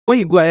When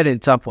you go ahead and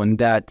tap on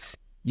that,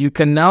 you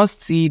can now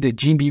see the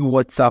GB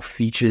WhatsApp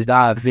features that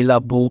are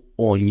available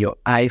on your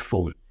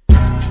iPhone.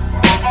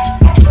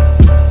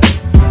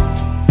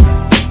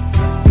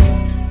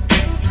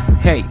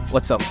 Hey,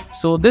 what's up?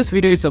 So this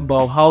video is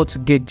about how to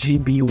get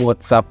GB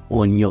WhatsApp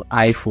on your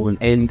iPhone,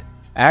 and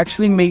I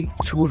actually made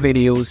 2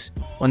 videos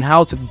on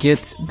how to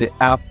get the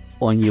app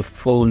on your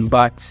phone,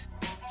 but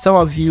some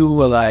of you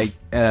were like,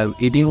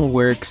 it didn't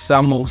work.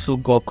 Some also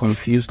got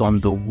confused on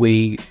the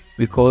way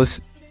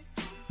because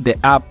the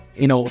app,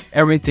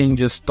 everything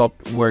just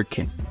stopped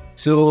working.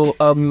 So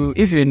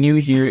if you're new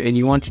here and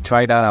you want to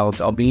try that out,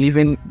 I'll be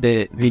leaving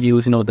the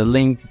videos, the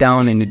link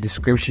down in the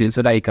description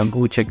so that you can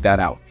go check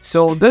that out.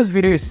 So this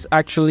video is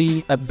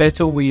actually a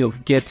better way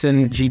of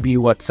getting GB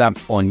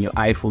WhatsApp on your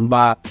iPhone,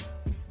 but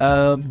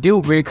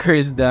deal breaker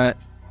is that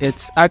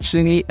it's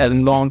actually a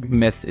long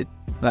method.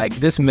 Like,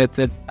 this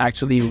method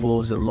actually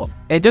involves a lot.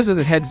 And just as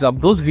a heads up,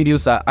 those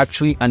videos are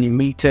actually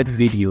animated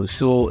videos.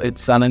 So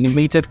it's an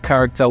animated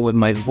character with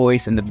my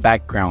voice in the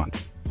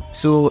background.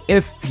 So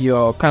if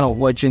you're kind of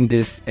watching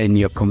this and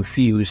you're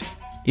confused,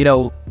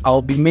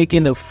 I'll be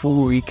making a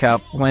full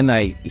recap when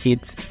I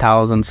hit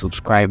 1,000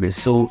 subscribers.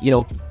 So,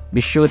 be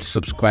sure to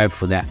subscribe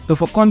for that. So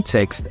for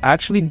context, I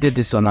actually did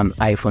this on an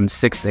iPhone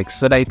 6X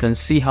so that you can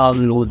see how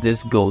low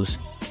this goes.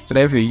 So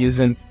that if you're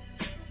using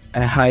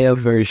a higher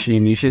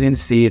version, you shouldn't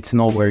see it's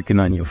not working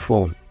on your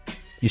phone.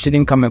 You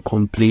shouldn't come and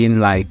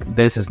complain like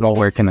this is not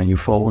working on your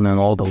phone and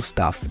all those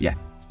stuff. Yeah.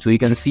 So you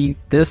can see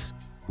this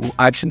will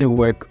actually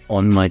work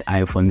on my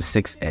iPhone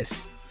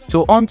 6S.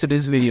 So on to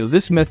this video.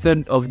 This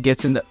method of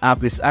getting the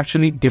app is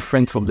actually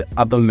different from the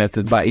other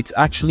method, but it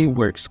actually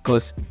works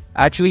because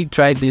I actually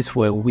tried this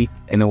for a week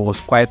and it was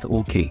quite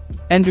okay.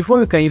 And before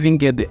we can even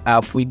get the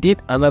app, we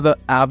did another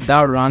app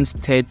that runs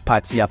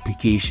third-party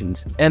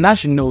applications. And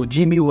as you know,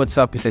 GB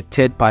WhatsApp is a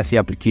third-party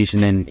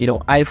application, and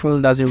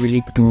iPhone doesn't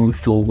really do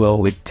so well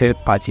with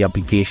third-party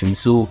applications.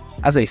 So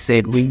as I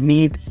said, we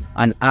need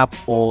an app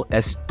or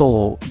a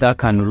store that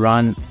can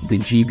run the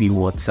GB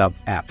WhatsApp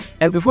app.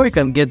 And before you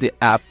can get the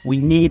app, we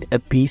need a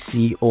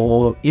PC,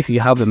 or if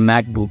you have a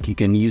MacBook, you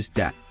can use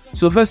that.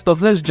 So first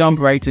off, let's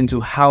jump right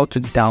into how to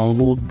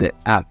download the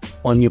app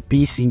on your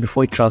PC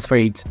before you transfer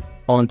it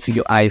onto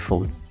your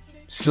iPhone.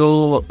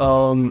 So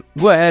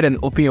go ahead and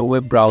open your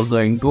web browser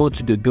and go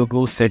to the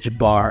Google search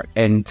bar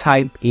and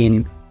type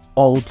in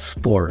Alt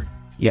Store.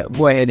 Yeah,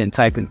 go ahead and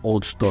type in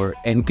Alt Store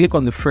and click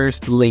on the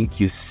first link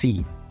you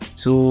see.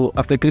 So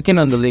after clicking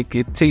on the link,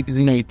 it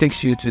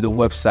takes you to the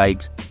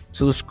website.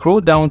 So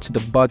scroll down to the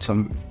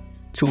bottom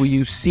till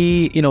you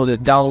see the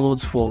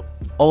downloads for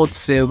Alt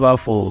Server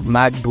for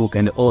MacBook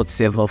and Alt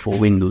Server for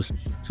Windows.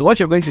 So what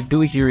you're going to do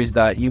here is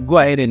that you go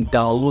ahead and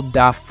download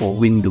that for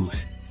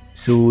Windows.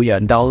 So yeah,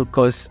 download,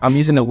 because I'm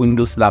using a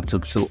Windows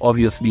laptop, so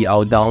obviously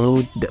I'll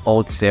download the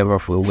Alt Server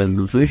for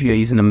Windows. So if you're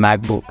using a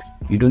MacBook,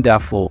 you do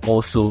that for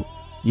also.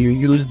 You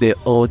use the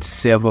Alt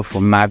Server for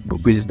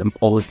MacBook, which is the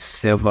Alt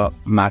Server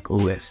Mac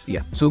OS.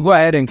 Yeah. So go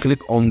ahead and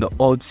click on the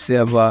Alt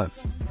Server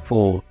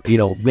for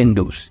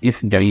Windows if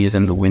they're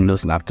using the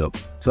Windows laptop.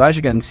 So as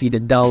you can see, the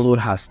download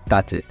has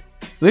started.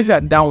 So if you're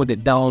done with the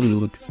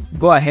download,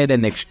 go ahead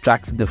and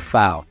extract the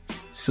file.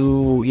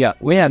 So yeah,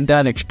 when you're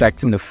done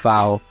extracting the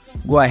file,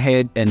 go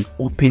ahead and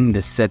open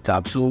the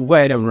setup. So go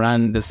ahead and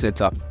run the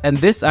setup, and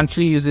this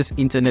actually uses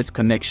internet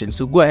connection.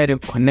 So go ahead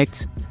and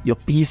connect your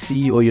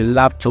PC or your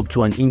laptop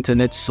to an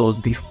internet source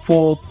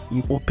before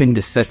you open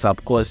the setup,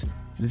 because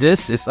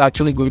this is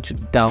actually going to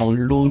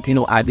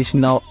download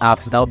additional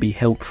apps that will be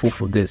helpful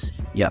for this.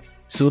 Yeah,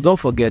 so don't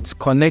forget,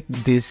 connect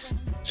this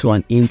to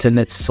an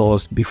internet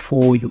source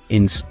before you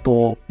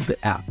install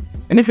the app.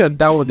 And if you're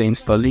done with the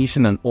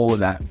installation and all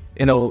that,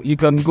 you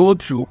can go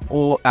through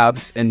all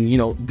apps,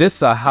 and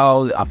these are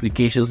how the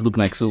applications look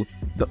like. So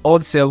the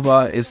Alt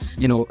Server is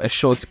a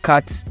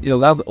shortcut,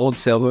 that's the Alt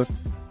Server,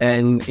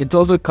 and it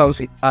also comes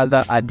with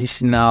other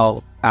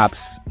additional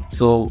apps.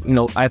 So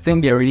I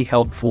think they're really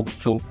helpful.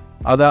 So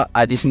other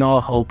additional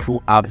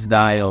helpful apps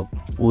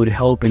that would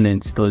help in the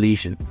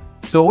installation.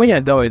 So when you're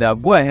done with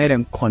that, go ahead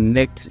and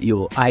connect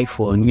your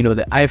iPhone,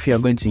 the iPhone you're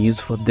going to use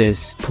for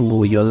this,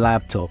 to your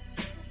laptop.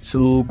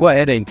 So go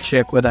ahead and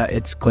check whether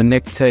it's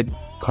connected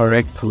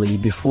correctly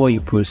before you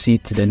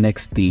proceed to the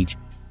next stage,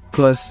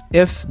 because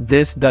if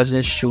this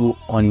doesn't show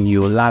on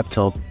your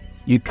laptop,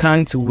 you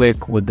can't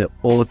work with the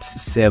Alt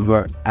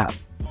Server app.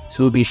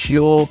 So be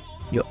sure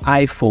your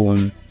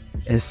iPhone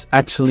is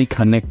actually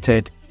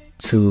connected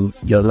to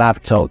your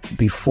laptop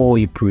before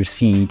you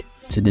proceed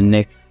to the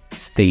next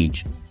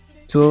stage.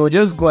 So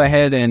just go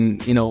ahead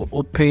and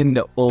open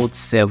the Alt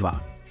Server.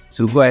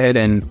 So go ahead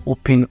and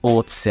open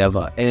Alt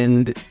Server,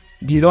 and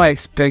you don't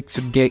expect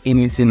to get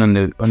anything on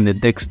the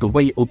desktop.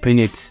 When you open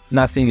it,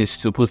 nothing is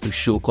supposed to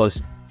show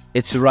because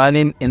it's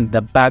running in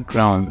the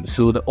background.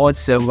 So the Alt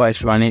Server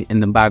is running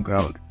in the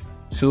background.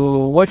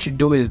 So what you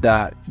do is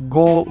that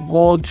go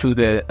to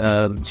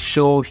the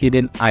show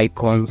hidden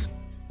icons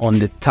on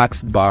the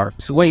taskbar.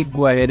 So when you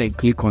go ahead and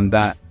click on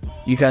that,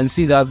 you can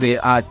see that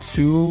there are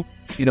 2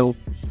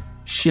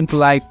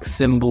 ship-like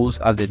symbols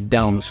at the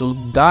down. So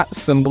that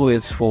symbol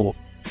is for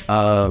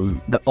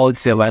the old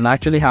server and I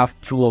actually have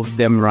two of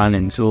them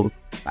running. So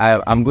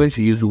I'm going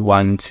to use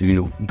one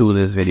to do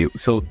this video.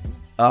 So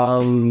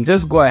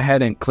just go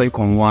ahead and click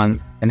on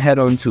one and head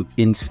on to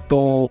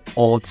install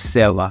alt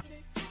server,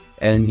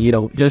 and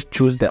just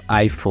choose the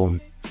iPhone,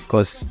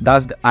 because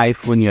that's the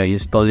iPhone you're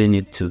installing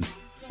it to.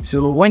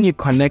 So when you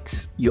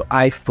connect your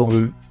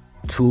iPhone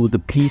to the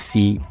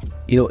PC,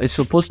 it's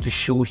supposed to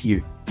show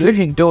here. So if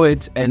you do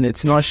it and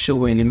it's not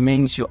showing, it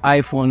means your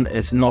iPhone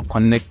is not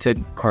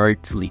connected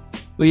correctly.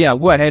 So yeah,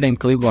 go ahead and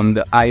click on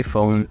the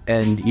iPhone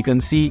and you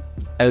can see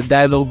a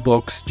dialog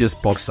box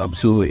just pops up.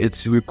 So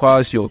it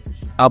requires your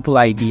Apple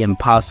ID and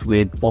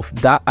password of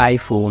that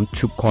iPhone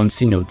to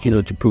continue,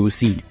 to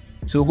proceed.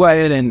 So go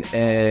ahead and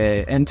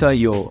enter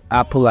your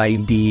Apple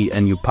ID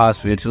and your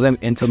password. So let me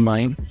enter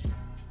mine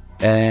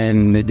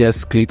and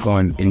just click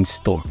on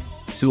install.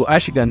 So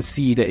as you can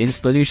see, the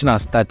installation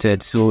has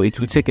started, so it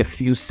will take a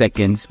few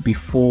seconds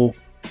before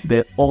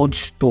the Alt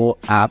Store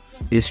app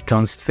is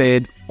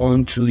transferred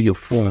onto your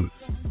phone.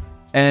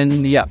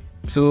 And yeah,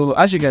 so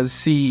as you can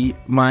see,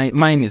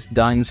 mine is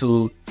done.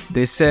 So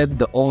they said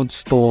the Alt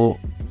Store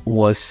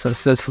was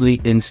successfully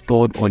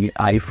installed on your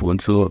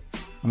iPhone. So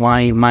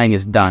mine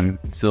is done.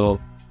 So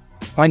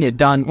when you're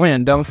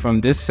done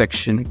from this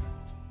section,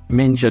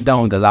 means you're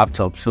done with the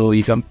laptop. So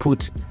you can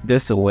put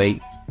this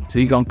away. So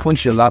you can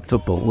punch your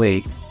laptop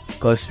away,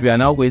 because we are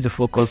now going to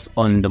focus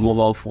on the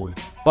mobile phone.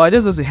 But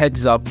just as a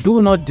heads up,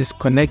 do not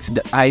disconnect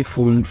the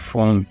iPhone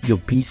from your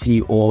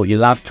PC or your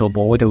laptop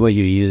or whatever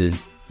you're using.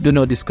 Do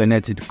not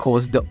disconnect it,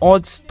 because the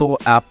Alt Store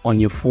app on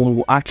your phone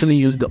will actually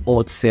use the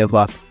alt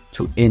server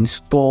to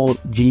install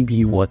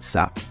GB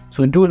WhatsApp.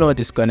 So do not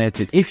disconnect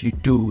it. If you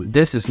do,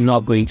 this is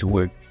not going to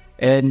work.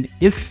 And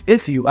if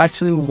you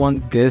actually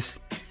want this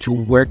to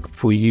work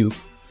for you,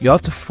 you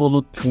have to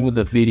follow through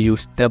the video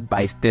step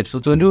by step. So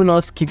do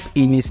not skip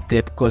any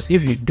step, because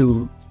if you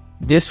do,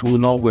 this will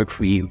not work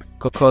for you.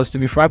 Because to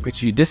be frank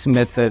with you, this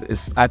method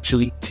is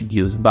actually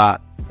tedious,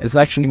 but it's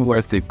actually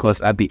worth it, because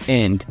at the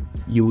end,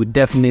 you will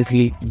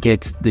definitely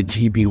get the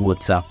GB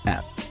WhatsApp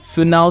app.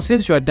 So now,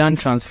 since you are done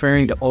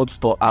transferring the Alt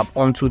Store app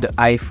onto the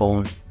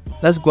iPhone,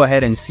 let's go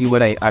ahead and see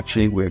whether it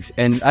actually works.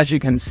 And as you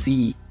can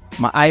see,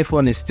 my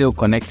iPhone is still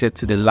connected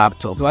to the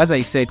laptop. So as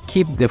I said,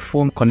 keep the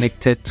phone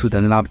connected to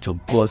the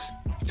laptop, because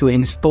to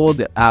install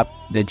the app,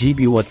 the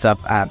GB WhatsApp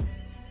app,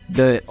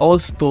 the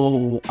Alt Store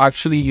will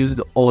actually use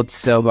the alt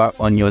server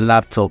on your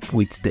laptop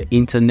with the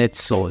internet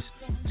source.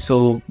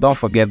 So don't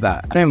forget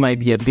that. I know it might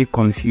be a bit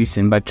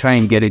confusing, but try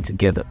and get it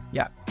together.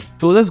 Yeah.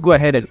 So let's go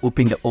ahead and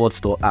open the Alt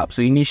Store app.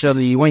 So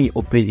initially, when you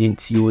open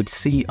it, you would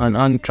see an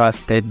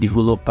untrusted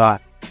developer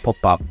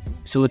pop up.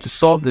 So to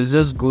solve this,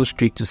 just go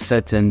straight to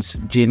settings,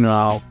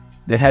 general,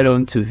 then head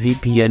on to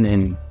VPN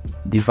and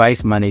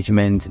device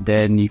management.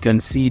 Then you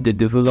can see the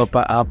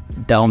developer app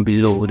down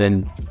below.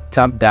 Then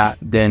tap that,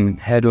 then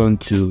head on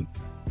to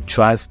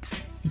trust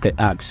the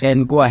apps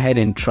and go ahead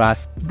and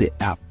trust the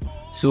app.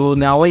 So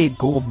now when you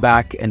go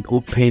back and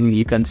open,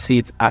 you can see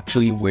it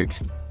actually works.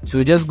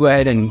 So just go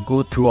ahead and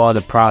go through all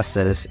the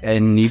process,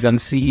 and you can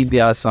see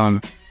there are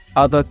some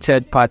other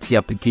third-party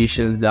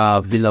applications that are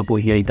available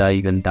here that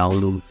you can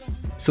download.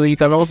 So you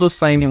can also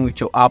sign in with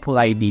your Apple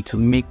ID to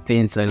make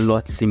things a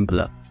lot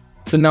simpler.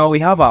 So now we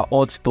have our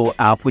Alt Store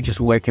app, which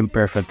is working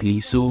perfectly.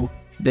 So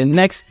the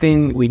next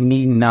thing we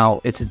need now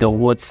is the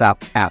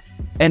WhatsApp app.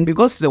 And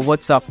because the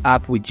WhatsApp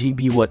app with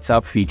GB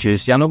WhatsApp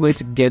features, you're not going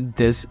to get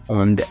this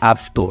on the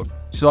App Store.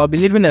 So I'll be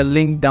leaving a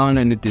link down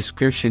in the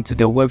description to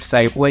the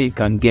website where you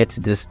can get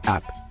this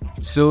app.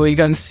 So you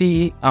can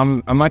see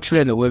I'm actually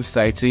on the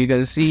website, so you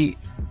can see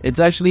it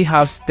actually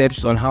has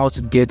steps on how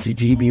to get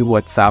GB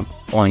WhatsApp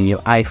on your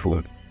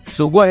iPhone.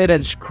 So go ahead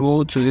and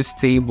scroll to this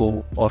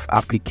table of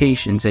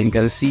applications, and you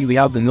can see we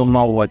have the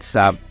normal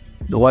WhatsApp,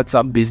 the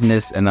WhatsApp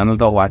Business, and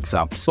another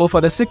WhatsApp. So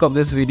for the sake of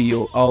this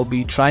video, I'll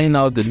be trying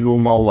out the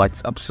normal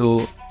WhatsApp.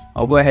 So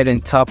I'll go ahead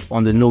and tap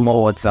on the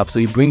normal WhatsApp. So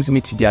it brings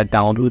me to their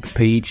download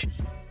page,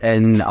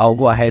 and I'll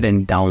go ahead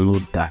and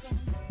download that.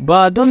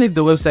 But don't leave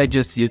the website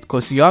just yet,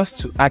 because you have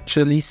to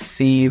actually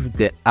save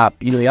the app.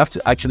 You have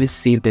to actually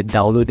save the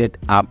downloaded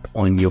app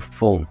on your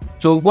phone.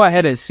 So go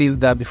ahead and save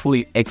that before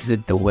you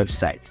exit the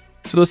website.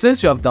 So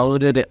since you have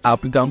downloaded the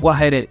app, you can go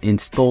ahead and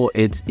install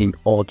it in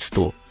Alt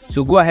Store.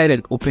 So go ahead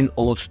and open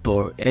Alt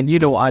Store, and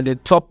at the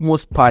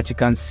topmost part you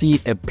can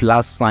see a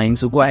plus sign.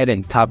 So go ahead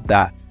and tap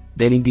that.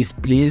 Then it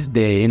displays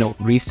the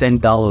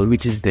recent download,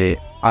 which is the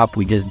app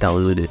we just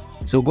downloaded.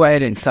 So go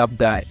ahead and tap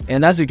that,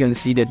 and as you can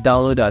see, the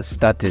download has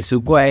started. So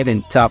go ahead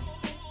and tap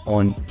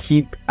on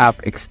keep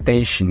app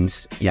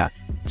extensions,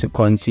 to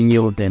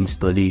continue the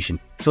installation.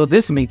 So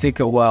this may take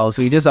a while,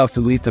 so you just have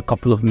to wait a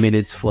couple of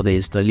minutes for the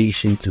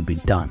installation to be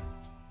done.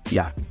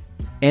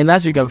 And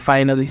as you can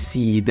finally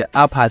see, the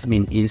app has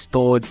been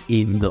installed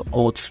in the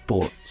Alt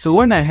Store. So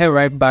when I head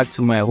right back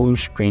to my home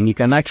screen, you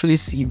can actually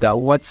see that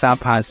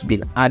WhatsApp has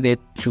been added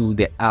to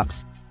the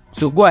apps.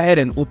 So go ahead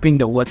and open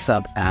the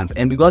WhatsApp app,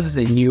 and because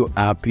it's a new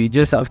app, you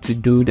just have to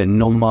do the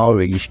normal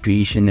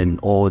registration and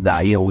all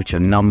that, with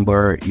your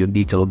number, your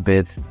date of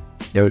birth,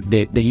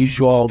 the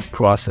usual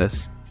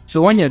process.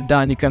 So when you're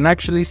done, you can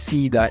actually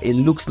see that it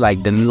looks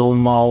like the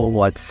normal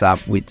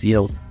WhatsApp with,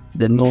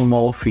 the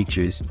normal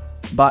features.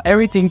 But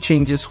everything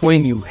changes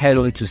when you head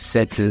on to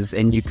settings,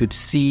 and you could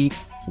see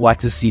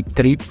what to see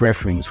 3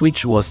 preference,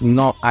 which was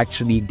not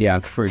actually there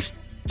at first.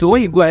 So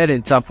when you go ahead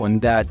and tap on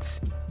that,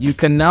 you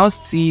can now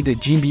see the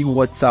GB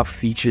WhatsApp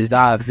features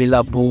that are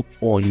available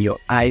on your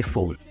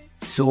iPhone.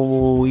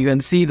 So you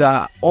can see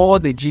that all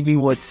the GB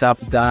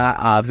WhatsApp that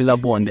are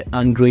available on the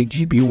Android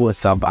GB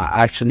WhatsApp are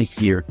actually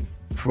here.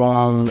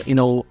 From,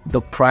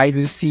 the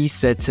privacy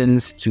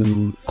settings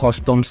to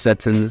custom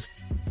settings,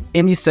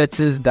 any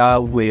settings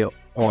that were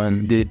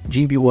on the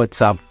GB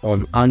WhatsApp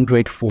on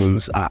Android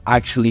phones are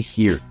actually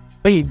here.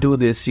 When you do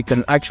this, you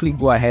can actually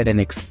go ahead and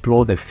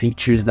explore the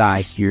features that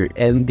are here,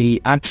 and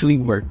they actually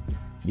work.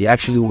 I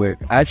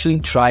actually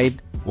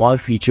tried one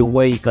feature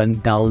where you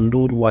can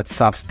download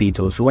WhatsApp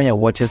status. So when you're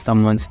watching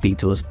someone's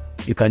status,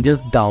 you can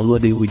just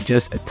download it with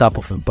just a tap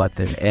of a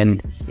button,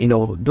 and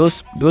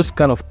those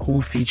kind of cool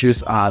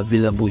features are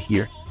available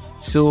here.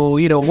 So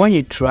when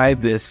you try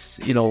this,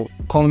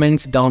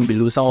 comment down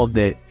below some of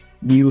the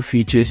new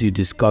features you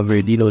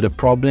discovered, the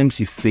problems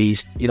you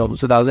faced,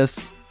 so that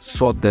let's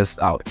sort this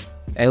out.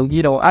 And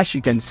as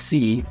you can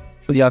see,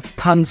 there are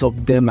tons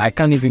of them. I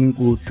can't even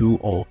go through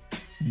all,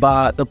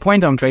 but the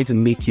point I'm trying to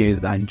make here is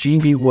that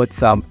GB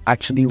WhatsApp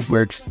actually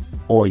works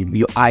on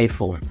your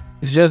iPhone.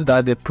 It's just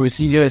that the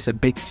procedure is a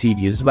bit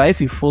tedious, but if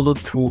you follow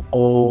through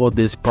all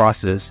this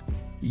process,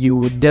 you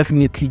will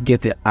definitely get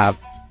the app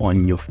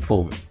on your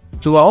phone.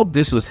 So I hope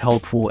this was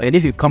helpful, and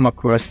if you come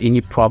across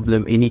any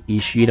problem, any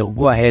issue,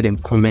 go ahead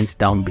and comment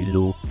down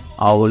below.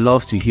 I would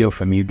love to hear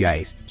from you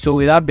guys. So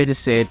with that being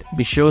said,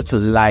 be sure to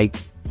like,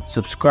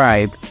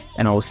 subscribe,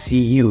 and I'll see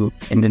you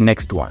in the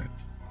next one.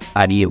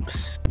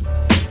 Adios.